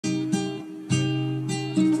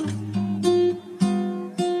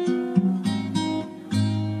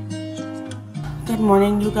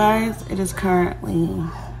morning, you guys. It is currently,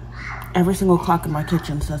 every single clock in my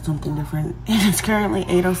kitchen says something different. It is currently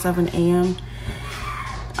 8:07 a.m.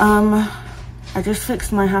 I just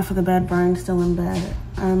fixed my half of the bed. Brian's still in bed.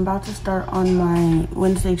 I'm about to start on my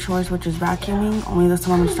Wednesday chores, which is vacuuming. Only this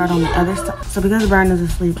time I'm gonna start on the other side. So because Brian is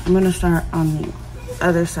asleep, I'm gonna start on the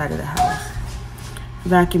other side of the house.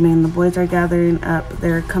 Vacuuming. The boys are gathering up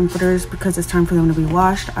their comforters because it's time for them to be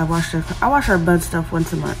washed. I wash our bed stuff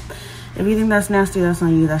once a month. If you think that's nasty, that's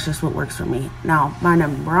on you. That's just what works for me. Now, mine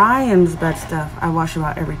and Brian's bed stuff, I wash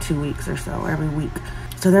about every 2 weeks or so, every week.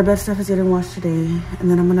 So their bed stuff is getting washed today,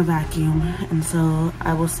 and then I'm gonna vacuum. And so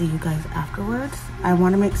I will see you guys afterwards. I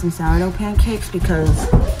wanna make some sourdough pancakes because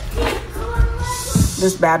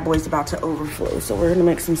this bad boy's about to overflow. So we're gonna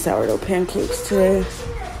make some sourdough pancakes today.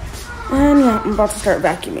 And yeah, I'm about to start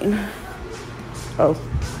vacuuming. Oh,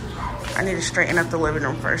 I need to straighten up the living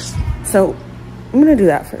room first. So I'm gonna do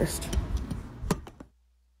that first.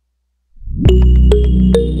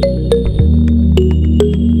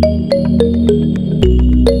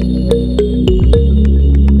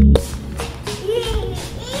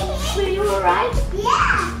 Sweetie, you alright?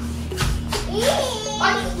 Yeah.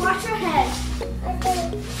 Wash your head.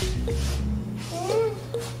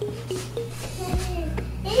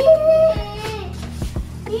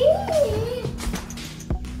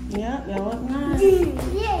 Yeah, y'all look nice.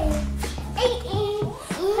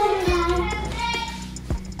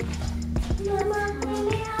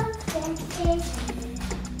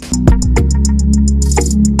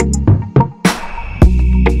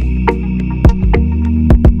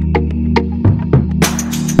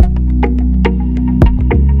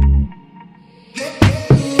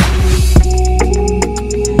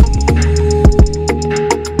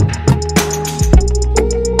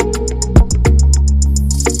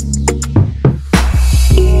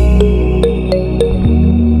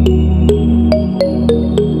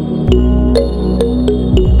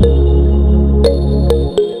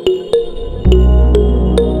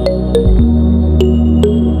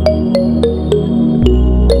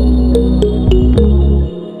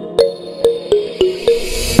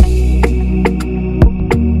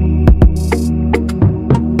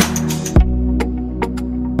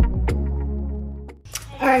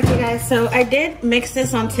 So I did mix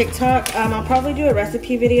this on TikTok. I'll probably do a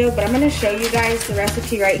recipe video, but I'm gonna show you guys the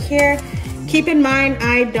recipe right here. Keep in mind,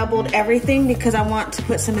 I doubled everything because I want to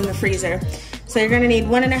put some in the freezer. So you're gonna need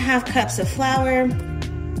 1.5 cups of flour,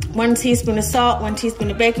 1 teaspoon of salt, 1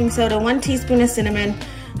 teaspoon of baking soda, 1 teaspoon of cinnamon,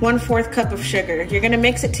 1/4 cup of sugar. You're gonna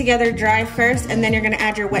mix it together dry first, and then you're gonna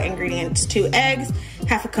add your wet ingredients. 2 eggs,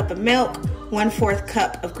 1/2 cup of milk, 1/4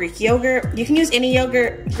 cup of Greek yogurt. You can use any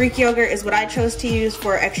yogurt. Greek yogurt is what I chose to use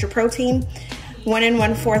for extra protein. 1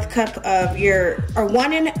 1/4 cup of your, or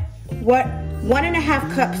 1.5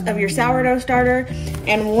 cups of your sourdough starter,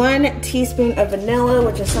 and 1 teaspoon of vanilla,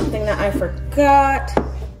 which is something that I forgot.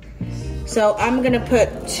 So I'm gonna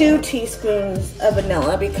put 2 teaspoons of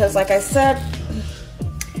vanilla because, like I said,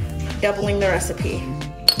 doubling the recipe.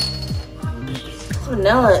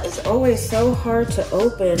 Vanilla is always so hard to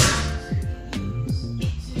open.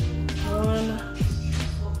 1,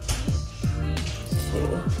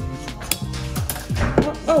 2.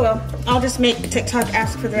 Oh well, I'll just make TikTok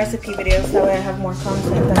ask for the recipe videos, that way I have more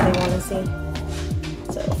content that they want to see.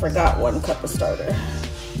 So I forgot 1 cup of starter.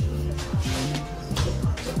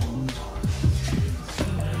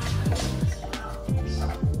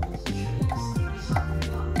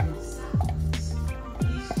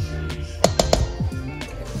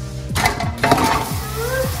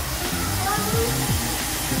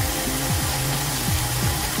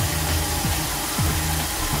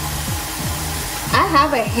 I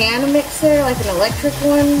have a hand mixer, like an electric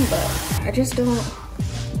one, but I just don't,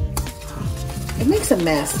 it makes a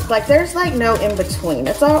mess. Like there's like no in between.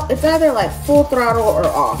 It's either like full throttle or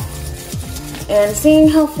off. And seeing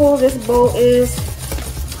how full this bowl is,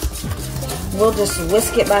 we'll just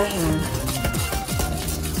whisk it by hand.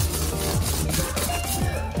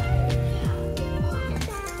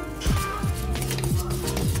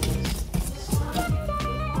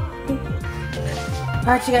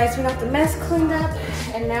 Alright you guys, we got the mess cleaned up,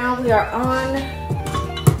 and now we are on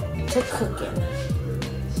to cooking.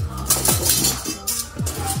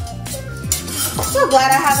 I'm so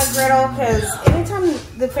glad I have a griddle, because anytime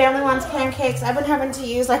the family wants pancakes, I've been having to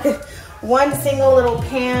use like one single little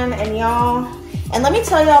pan, and y'all, and let me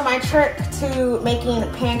tell y'all, my trick to making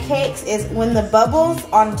pancakes is when the bubbles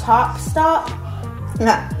on top stop,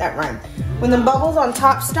 that rhymed. When the bubbles on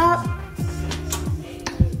top stop,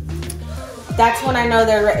 that's when I know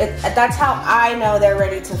they're ready. That's how I know they're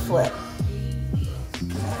ready to flip.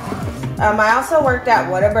 I also worked at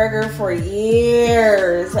Whataburger for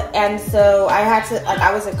years, and so I had to, like,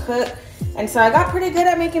 I was a cook, and so I got pretty good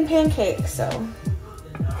at making pancakes, so.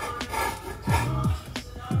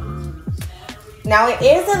 Now it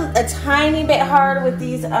is a tiny bit hard with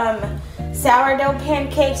these sourdough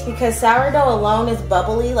pancakes because sourdough alone is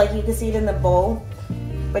bubbly, like you can see it in the bowl.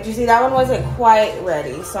 But you see, that one wasn't quite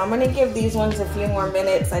ready. So I'm gonna give these ones a few more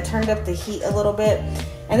minutes. I turned up the heat a little bit.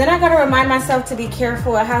 And then I gotta remind myself to be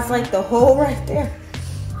careful. It has like the hole right there.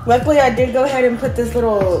 Luckily I did go ahead and put this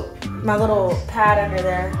my little pad under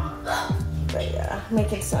there. But yeah,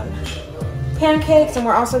 making some pancakes, and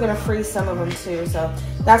we're also gonna freeze some of them too. So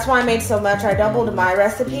that's why I made so much. I doubled my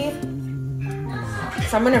recipe.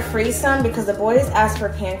 So I'm gonna freeze some because the boys ask for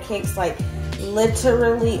pancakes like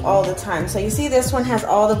literally all the time. So you see this one has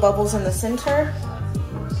all the bubbles in the center.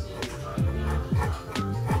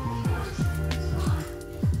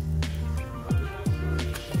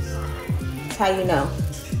 That's how you know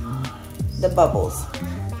the bubbles.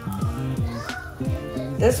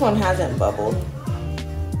 This one hasn't bubbled.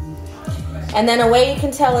 And then a way you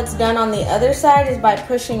can tell it's done on the other side is by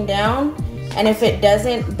pushing down, and if it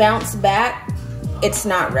doesn't bounce back, it's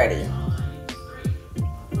not ready.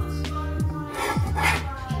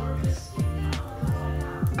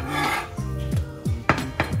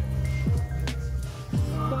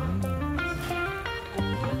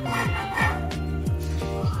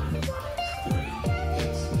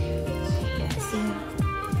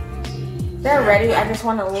 They're ready. I just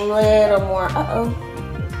want a little more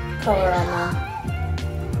color on them.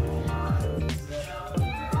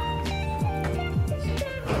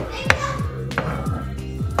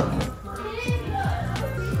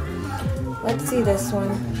 Let's see this one.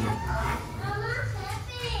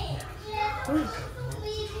 Ooh.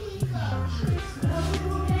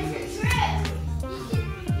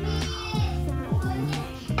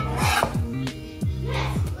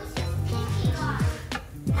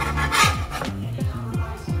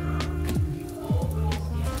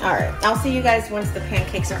 All right, I'll see you guys once the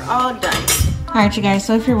pancakes are all done. All right, you guys,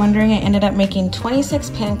 so if you're wondering, I ended up making 26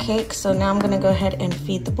 pancakes. So now I'm gonna go ahead and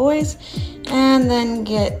feed the boys and then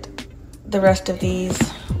get the rest of these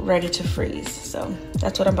ready to freeze. So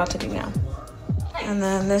that's what I'm about to do now. And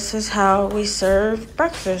then this is how we serve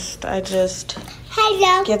breakfast. I just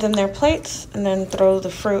give them their plates and then throw the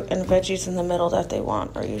fruit and veggies in the middle that they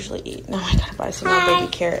want or usually eat. Now I gotta buy some more baby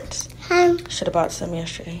carrots. Should have bought some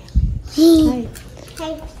yesterday. Hi.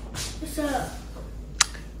 Hey, what's up?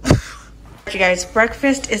 You guys,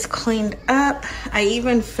 breakfast is cleaned up. I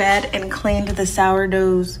even fed and cleaned the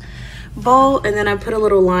sourdough's bowl, and then I put a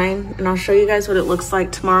little line, and I'll show you guys what it looks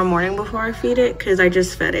like tomorrow morning before I feed it, because I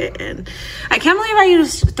just fed it. And I can't believe I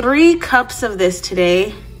used 3 cups of this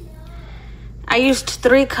today. I used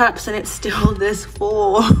 3 cups and it's still this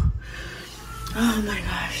full. Oh my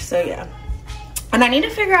gosh. So yeah, and I need to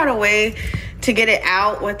figure out a way to get it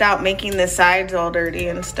out without making the sides all dirty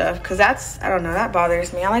and stuff, because that's, I don't know, that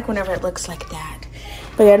bothers me. I like whenever it looks like that.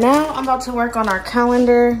 But yeah, now I'm about to work on our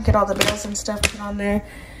calendar, get all the bills and stuff put on there,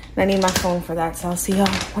 and I need my phone for that, so I'll see y'all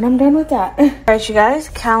when I'm done with that. All right, you guys,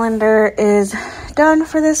 calendar is done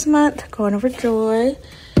for this month. Going over Joy.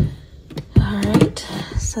 All right,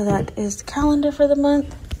 so that is the calendar for the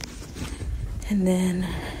month. And then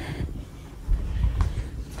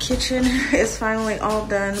kitchen is finally all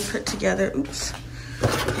done, put together. Oops.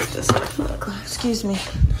 Excuse me.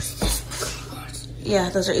 Yeah,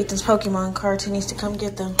 those are Ethan's Pokemon cards. He needs to come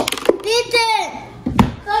get them. Ethan!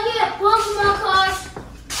 Go get Pokemon cards.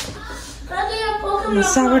 Go get Pokemon And the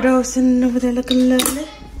sourdough sitting over there looking lovely.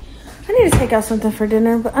 I need to take out something for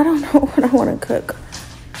dinner, but I don't know what I want to cook.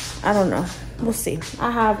 I don't know. We'll see. I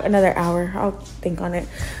have another hour. I'll think on it.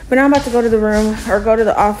 But now I'm about to go to the room or go to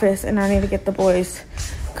the office, and I need to get the boys'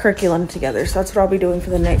 curriculum together. So that's what I'll be doing for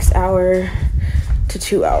the next hour to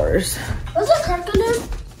 2 hours. What's a curriculum?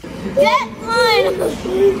 Get one!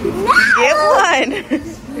 No! Get one!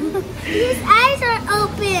 His eyes are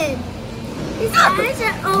open! His eyes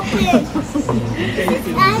are open!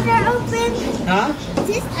 His eyes are open! Huh?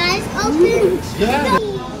 His eyes open! Yeah.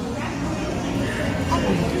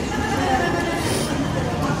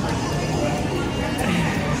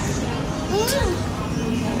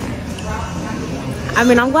 I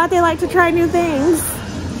mean, I'm glad they like to try new things.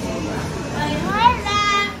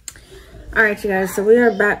 All right, you guys, so we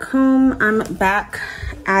are back home. I'm back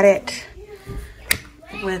at it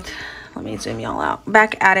with, let me zoom y'all out.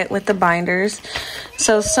 Back at it with the binders.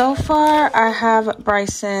 So far I have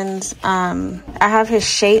Bryson's, I have his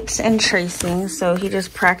shapes and tracing. So he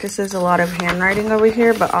just practices a lot of handwriting over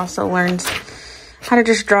here, but also learns how to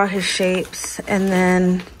just draw his shapes. And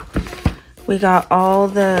then we got all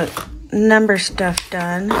the number stuff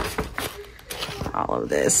done. All of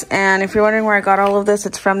this. And if you're wondering where I got all of this,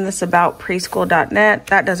 it's from this aboutpreschool.net.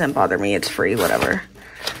 That doesn't bother me. It's free, whatever.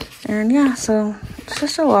 And yeah, so it's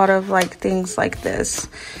just a lot of like things like this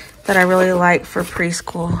that I really like for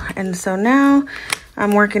preschool. And so now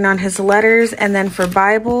I'm working on his letters, and then for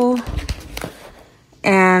Bible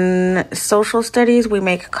and social studies, we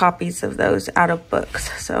make copies of those out of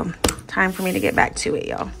books. So time for me to get back to it,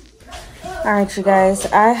 y'all. All right, you guys,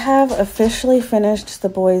 I have officially finished the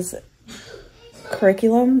boys'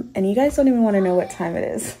 curriculum, and you guys don't even want to know what time it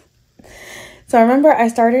is. So I remember I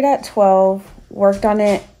started at 12, worked on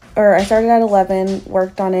it, or I started at 11,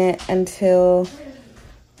 worked on it until,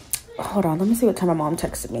 hold on, let me see what time my mom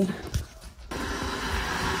texted me.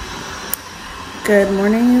 Good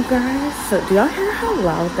morning, you guys. So do y'all hear how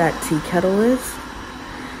loud that tea kettle is?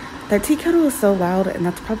 That tea kettle is so loud, and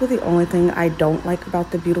that's probably the only thing I don't like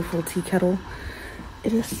about the beautiful tea kettle.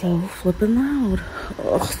 It is so flippin' loud.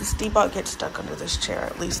 Ugh, this debug gets stuck under this chair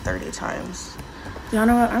at least 30 times. Y'all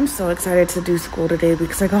know what? I'm so excited to do school today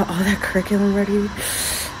because I got all that curriculum ready.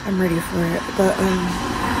 I'm ready for it. But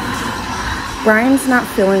Brian's not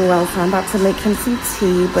feeling well, so I'm about to make him some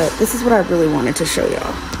tea. But this is what I really wanted to show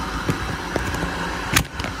y'all.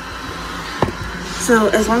 So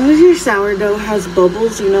as long as your sourdough has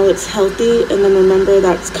bubbles, you know it's healthy. And then remember,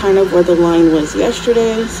 that's kind of where the line was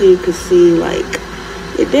yesterday. So you could see, like,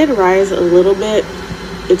 it did rise a little bit.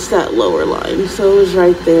 It's that lower line. So it was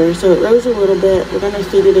right there. So it rose a little bit. We're going to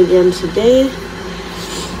feed it again today.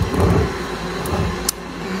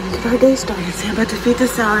 Get our day started. So I'm about to feed the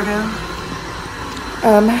sourdough.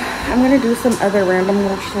 I'm going to do some other random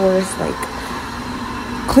little chores, like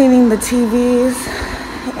cleaning the TVs,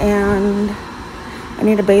 and I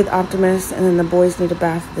need to bathe Optimus, and then the boys need a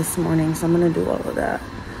bath this morning, so I'm gonna do all of that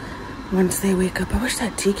once they wake up. I wish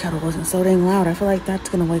that tea kettle wasn't so dang loud. I feel like that's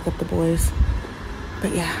gonna wake up the boys.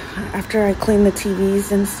 But yeah, after I clean the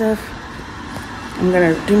TVs and stuff, I'm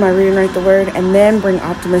gonna do my read and write the word, and then bring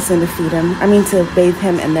Optimus in to feed him. I mean, to bathe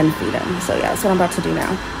him and then feed him. So yeah, that's what I'm about to do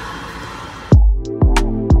now.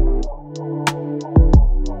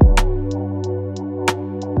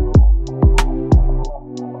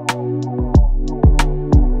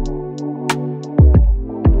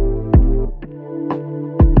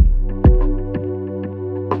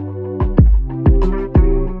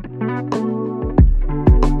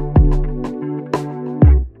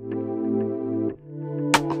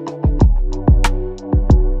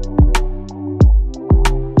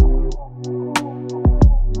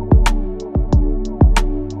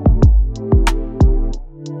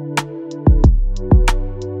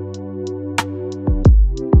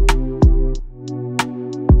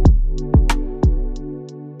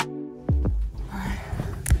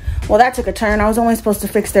 Well, that took a turn. I was only supposed to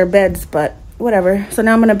fix their beds, but whatever. So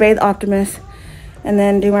now I'm gonna bathe Optimus and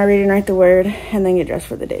then do my read and write the word and then get dressed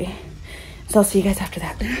for the day. So I'll see you guys after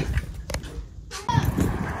that.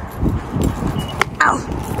 Ow.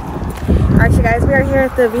 All right, you guys, we are here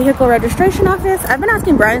at the vehicle registration office. I've been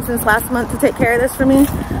asking Brian since last month to take care of this for me,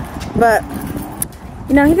 but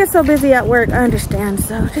you know, he gets so busy at work, I understand.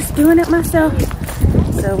 So just doing it myself.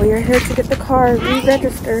 So we are here to get the car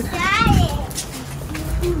re-registered.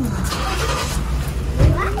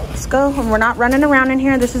 Let's go. And we're not running around in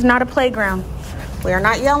here. This is not a playground. We are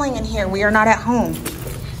not yelling in here. We are not at home. All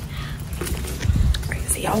right,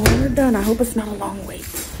 see y'all when we're done. I hope it's not a long wait.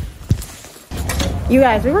 You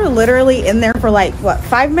guys, we were literally in there for like, what,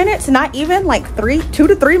 5 minutes? Not even, like 2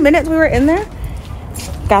 to 3 minutes we were in there.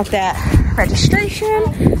 Got that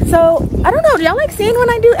registration. So, I don't know. Do y'all like seeing when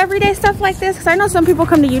I do everyday stuff like this? Because I know some people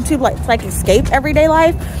come to YouTube like escape everyday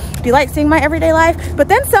life. Do you like seeing my everyday life? But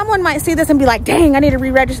then someone might see this and be like, dang, I need to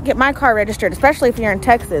re-register, get my car registered, especially if you're in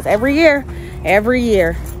Texas. Every year.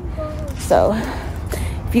 So,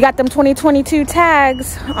 if you got them 2022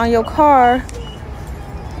 tags on your car,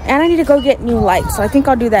 and I need to go get new lights. So I think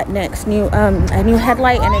I'll do that next. A new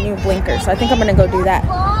headlight and a new blinker. So I think I'm gonna go do that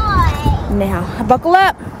now. Buckle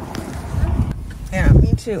up. Yeah,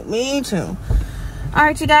 me too. All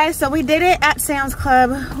right, you guys, so we did it at Sam's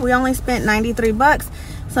Club. We only spent 93 bucks.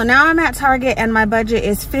 So now I'm at Target and my budget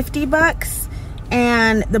is 50 bucks.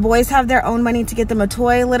 And the boys have their own money to get them a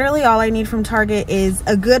toy. Literally all I need from Target is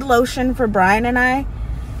a good lotion for Brian and I.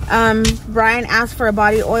 Brian asked for a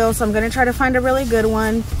body oil, so I'm gonna try to find a really good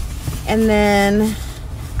one. And then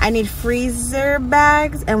I need freezer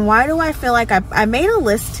bags. And why do I feel like I made a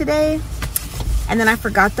list today and then I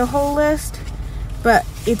forgot the whole list? But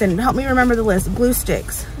Ethan, help me remember the list. Glue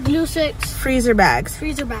sticks. Freezer bags.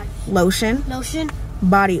 Lotion.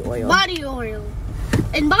 Body oil.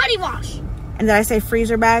 And body wash. And did I say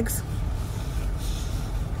freezer bags?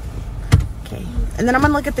 Okay. And then I'm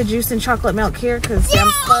gonna look at the juice and chocolate milk here because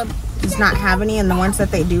Sam's Club does not have any, and the ones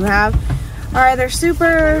that they do have are either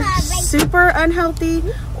super unhealthy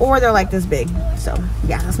or they're like this big. So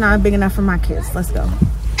yeah, that's not big enough for my kids. Let's go.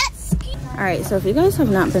 All right, so if you guys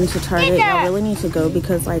have not been to Target, y'all really need to go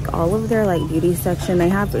because like all of their like beauty section, they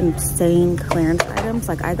have insane clearance items.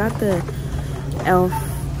 Like I got the e.l.f.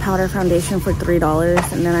 powder foundation for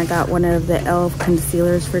 $3, and then I got one of the e.l.f.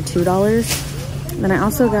 concealers for $2. And then I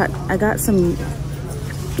also got some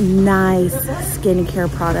nice skincare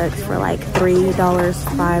products for like $3,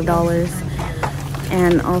 $5,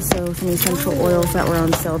 and also some essential oils that were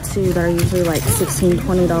on sale too that are usually like $16,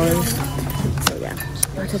 $20. So yeah,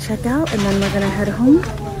 about to check out, and then we're gonna head home.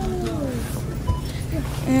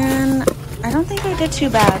 And I don't think I did too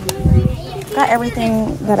bad. Got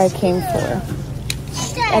everything that I came for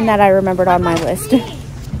and that I remembered on my list.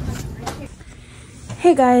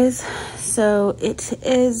 Hey guys, so it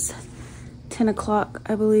is 10 o'clock,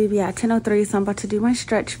 I believe. Yeah, 10:03. So I'm about to do my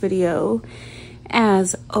stretch video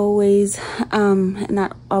as always. And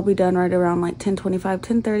that I'll be done right around like 10:25,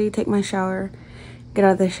 10:30. Take my shower, get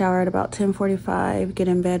out of the shower at about 10:45, get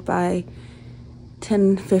in bed by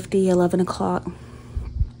 10:50, 11 o'clock.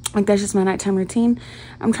 Like that's just my nighttime routine.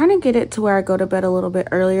 I'm trying to get it to where I go to bed a little bit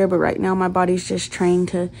earlier, but right now my body's just trained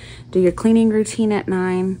to do your cleaning routine at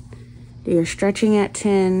 9, do your stretching at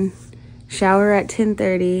 10, shower at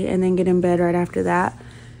 10:30, and then get in bed right after that.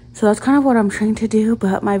 So that's kind of what I'm trying to do.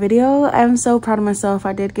 But my video, I'm so proud of myself.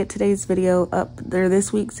 I did get today's video up there,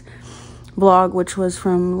 this week's vlog, which was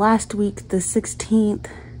from last week, the 16th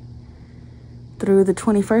through the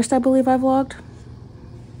 21st, I believe I vlogged.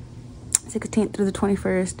 16th through the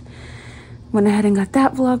 21st. Went ahead and got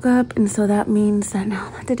that vlog up, and so that means that now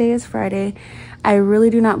that today is Friday, I really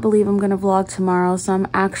do not believe I'm gonna vlog tomorrow. So I'm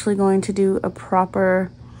actually going to do a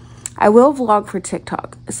proper, I will vlog for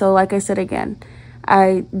TikTok. So like I said again,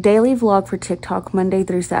 I daily vlog for TikTok Monday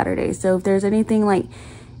through Saturday. So if there's anything like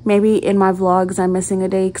maybe in my vlogs I'm missing a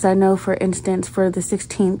day, because I know for instance for the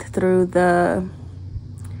 16th through the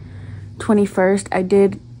 21st, I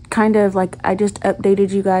did kind of like, I just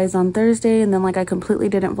updated you guys on Thursday, and then like I completely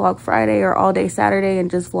didn't vlog Friday or all day Saturday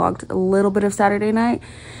and just vlogged a little bit of Saturday night.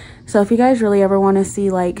 So if you guys really ever want to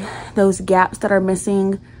see like those gaps that are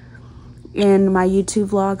missing in my YouTube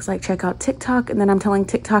vlogs, like check out TikTok. And then I'm telling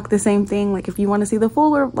TikTok the same thing, like if you want to see the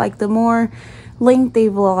fuller, like the more lengthy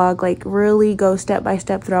vlog, like really go step by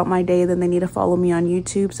step throughout my day, then they need to follow me on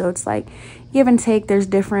YouTube. So it's like give and take. There's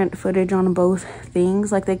different footage on both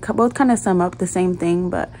things, like they both kind of sum up the same thing,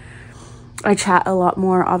 but I chat a lot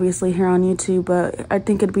more obviously here on YouTube. But I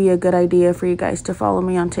think it'd be a good idea for you guys to follow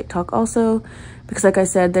me on TikTok also, because like I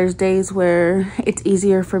said, there's days where it's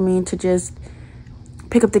easier for me to just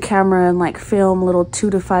pick up the camera and like film little 2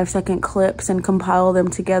 to 5 second clips and compile them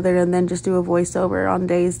together and then just do a voiceover on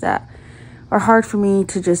days that are hard for me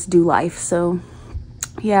to just do life. So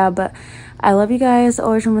yeah, but I love you guys.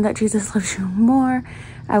 Always remember that Jesus loves you more.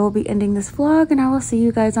 I will be ending this vlog, and I will see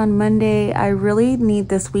you guys on Monday. I really need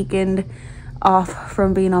this weekend off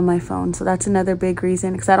from being on my phone, so that's another big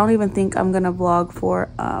reason, because I don't even think I'm gonna vlog for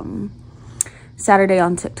Saturday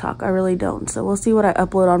on TikTok. I really don't. So we'll see what I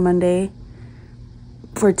upload on Monday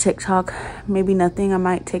for TikTok. Maybe nothing. I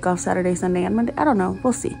might take off Saturday, Sunday, and Monday. I don't know.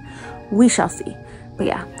 We'll see. We shall see. But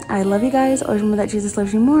yeah, I love you guys. Always remember that Jesus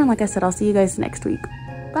loves you more. And like I said, I'll see you guys next week.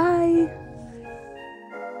 Bye.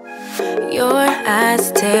 Your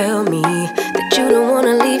eyes tell me that you don't want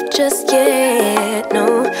to leave just yet.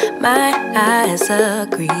 No, my eyes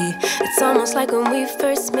agree. It's almost like when we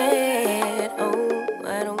first met.